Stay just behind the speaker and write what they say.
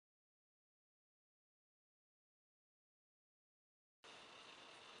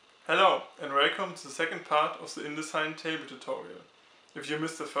Hello and welcome to the second part of the InDesign table tutorial. If you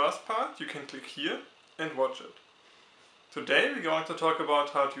missed the first part, you can click here and watch it. Today we're going to talk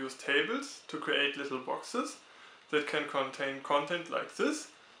about how to use tables to create little boxes that can contain content like this,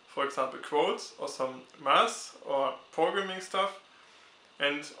 for example quotes or some math or programming stuff.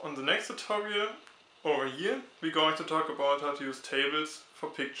 And on the next tutorial over here we're going to talk about how to use tables for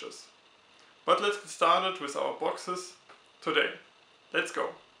pictures. But let's get started with our boxes today. Let's go!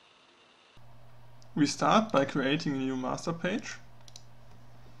 We start by creating a new master page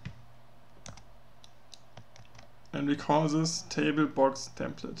and we call this table box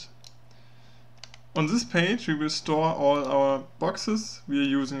template. On this page we will store all our boxes we are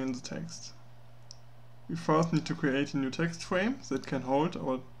using in the text. We first need to create a new text frame that can hold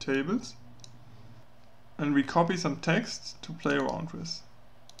our tables, and we copy some text to play around with.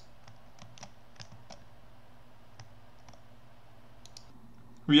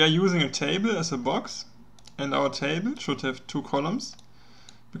 We are using a table as a box, and our table should have two columns,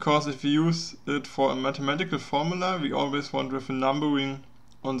 because if we use it for a mathematical formula we always want to have a numbering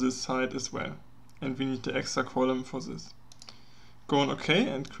on this side as well, and we need the extra column for this. Go on OK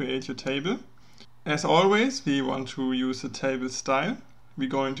and create your table. As always we want to use a table style. We're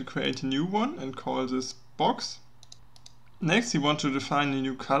going to create a new one and call this box. Next we want to define a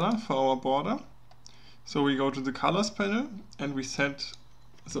new color for our border. So we go to the colors panel and we set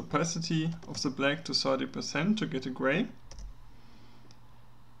the opacity of the black to 30% to get a gray.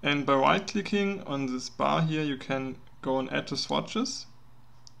 And by right clicking on this bar here you can go and add to swatches,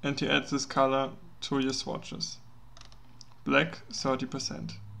 and you add this color to your swatches. Black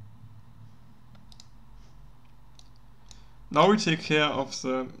 30%. Now we take care of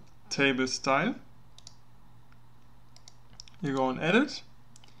the table style. You go on edit,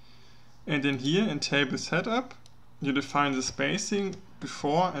 and in here in table setup you define the spacing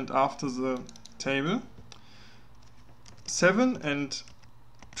before and after the table. 7 and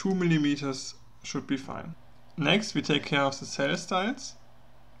 2 mm should be fine. Next we take care of the cell styles.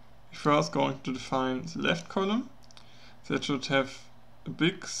 We first going to define the left column. That should have a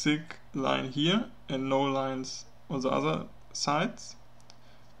big thick line here and no lines on the other sides.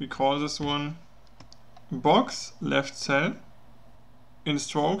 We call this one box left cell. In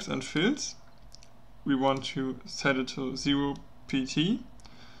strokes and fills we want to set it to 0 pt.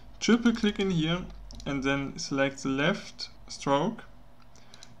 Triple click in here and then select the left stroke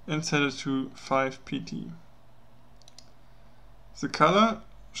and set it to 5 pt. The color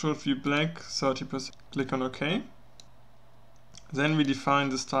should be black 30%. Click on OK. Then we define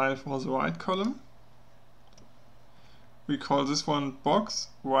the style for the right column. We call this one box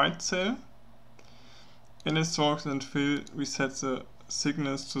right cell. And in strokes and fill we set the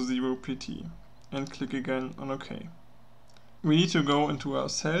thickness to 0 pt and click again on OK. We need to go into our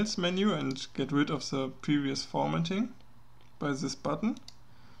cells menu and get rid of the previous formatting by this button.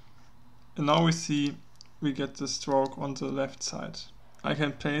 And now we see we get the stroke on the left side. I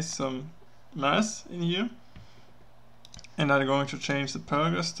can paste some math in here, and I'm going to change the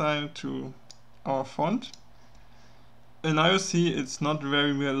paragraph style to our font. And now you see it's not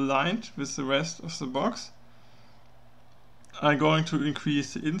very well aligned with the rest of the box. I'm going to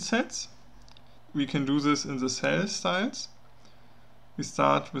increase the insets. We can do this in the cell styles. We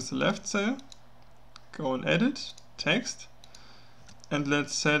start with the left cell, go on edit, text, and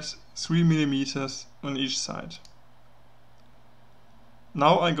let's set 3 mm on each side.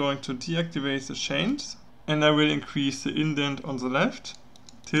 Now I'm going to deactivate the chains and I will increase the indent on the left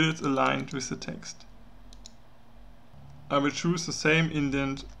till it's aligned with the text. I will choose the same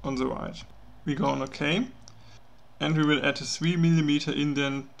indent on the right. We go on OK, and we will add a 3 mm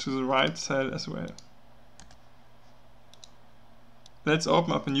indent to the right cell as well. Let's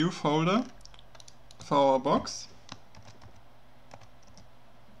open up a new folder for our box,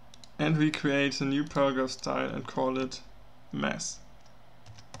 and we create a new paragraph style and call it math.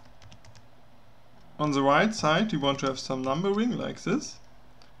 On the right side we want to have some numbering like this,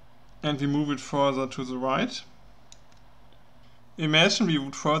 and we move it further to the right. Imagine we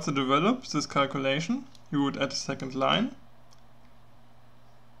would further develop this calculation. We would add a second line,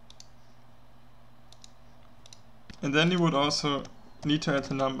 and then you would also need to add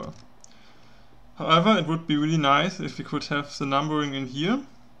a number. However, it would be really nice if we could have the numbering in here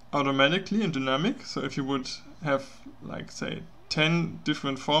automatically and dynamic. So if you would have, like, say 10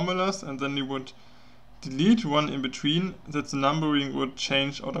 different formulas and then you would delete one in between, that the numbering would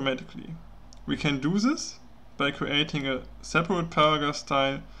change automatically. We can do this by creating a separate paragraph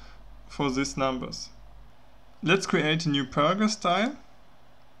style for these numbers. Let's create a new paragraph style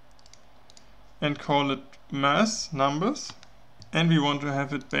and call it math numbers. and we want to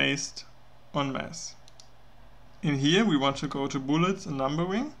have it based on mass. In here we want to go to bullets and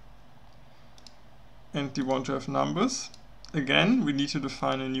numbering, and we want to have numbers. Again, we need to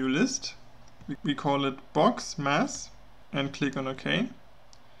define a new list. We call it box mass and click on OK.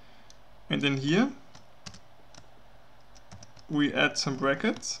 And in here we add some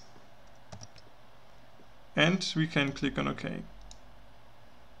brackets and we can click on OK.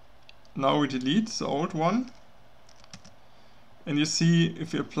 Now we delete the old one, and you see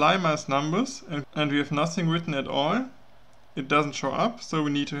if we apply mass numbers and we have nothing written at all, it doesn't show up, so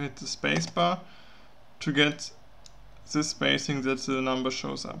we need to hit the spacebar to get this spacing that the number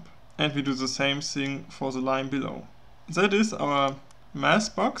shows up. And we do the same thing for the line below. That is our mass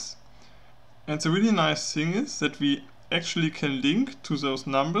box, and the really nice thing is that we actually can link to those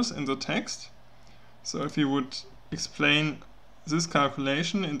numbers in the text. So if we would explain this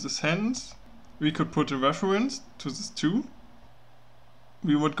calculation in the sentence, we could put a reference to this too.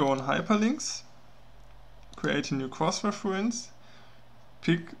 We would go on hyperlinks, create a new cross-reference,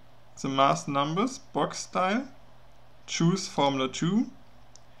 pick the mass numbers box style, choose formula 2,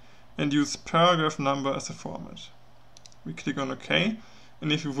 and use paragraph number as a format. We click on OK,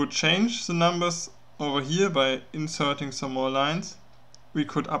 and if we would change the numbers over here by inserting some more lines, we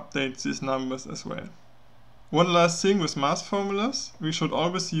could update these numbers as well. One last thing with mass formulas, we should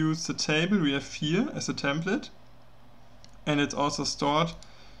always use the table we have here as a template, and it's also stored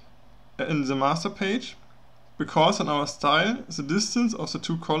in the master page, because in our style the distance of the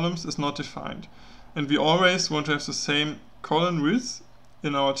two columns is not defined, and we always want to have the same column width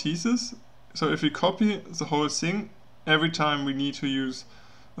in our thesis. So if we copy the whole thing, every time we need to use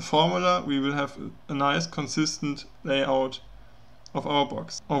a formula, we will have a nice consistent layout of our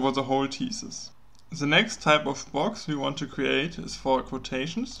box over the whole thesis. The next type of box we want to create is for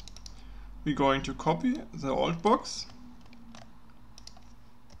quotations. We're going to copy the old box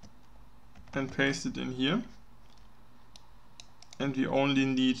and paste it in here. And we only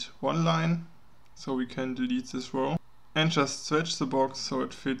need one line, so we can delete this row and just stretch the box so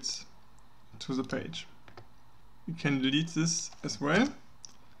it fits to the page. We can delete this as well,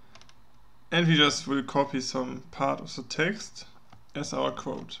 and we just will copy some part of the text as our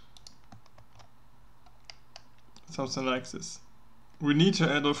quote. Something like this. We need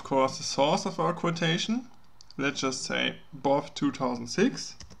to add, of course, the source of our quotation. Let's just say Bob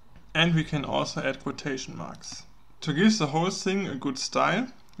 2006, and we can also add quotation marks. To give the whole thing a good style,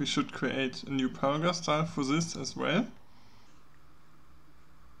 we should create a new paragraph style for this as well.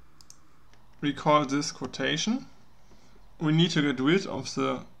 We call this quotation. We need to get rid of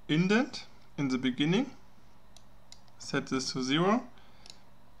the indent in the beginning. Set this to 0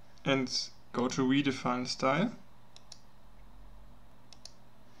 and go to redefine style.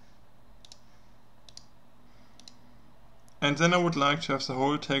 And then I would like to have the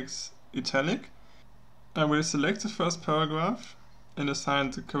whole text italic. I will select the first paragraph and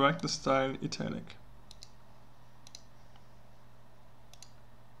assign the character style italic.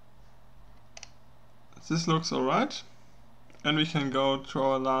 This looks alright, and we can go to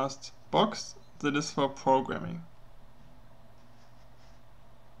our last box that is for programming.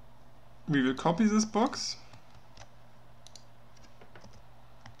 We will copy this box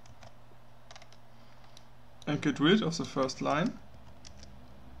and get rid of the first line,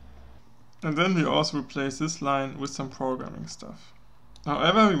 and then we also replace this line with some programming stuff.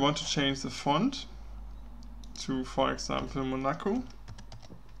 However, we want to change the font to, for example, Monaco,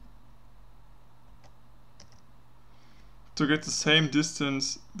 to get the same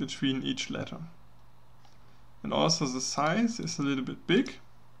distance between each letter. And also the size is a little bit big,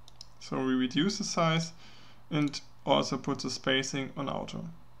 so we reduce the size and also put the spacing on auto.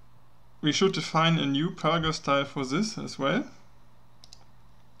 We should define a new paragraph style for this as well.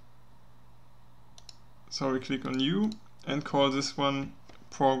 So we click on new and call this one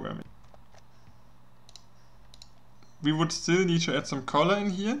programming. We would still need to add some color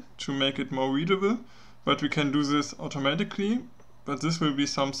in here to make it more readable, but we can do this automatically, but this will be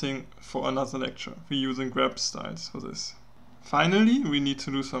something for another lecture. We're using grep styles for this. Finally, we need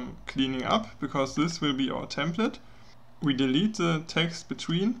to do some cleaning up, because this will be our template. We delete the text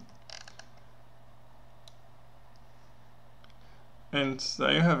between, and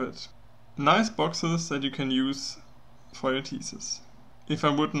there you have it. Nice boxes that you can use for your thesis. If I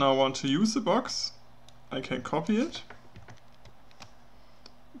would now want to use the box, I can copy it,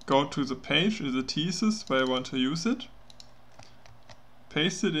 go to the page in the thesis where I want to use it,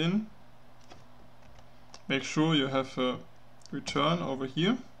 paste it in, make sure you have a return over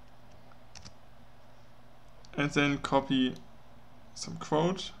here, and then copy some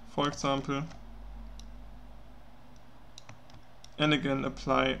quote, for example, and again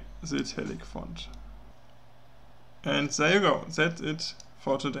apply the italic font. And there you go, that's it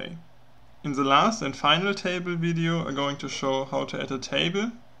for today. In the last and final table video I'm going to show how to add a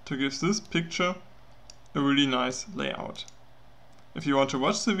table to give this picture a really nice layout. If you want to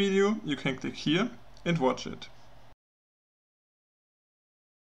watch the video, you can click here and watch it.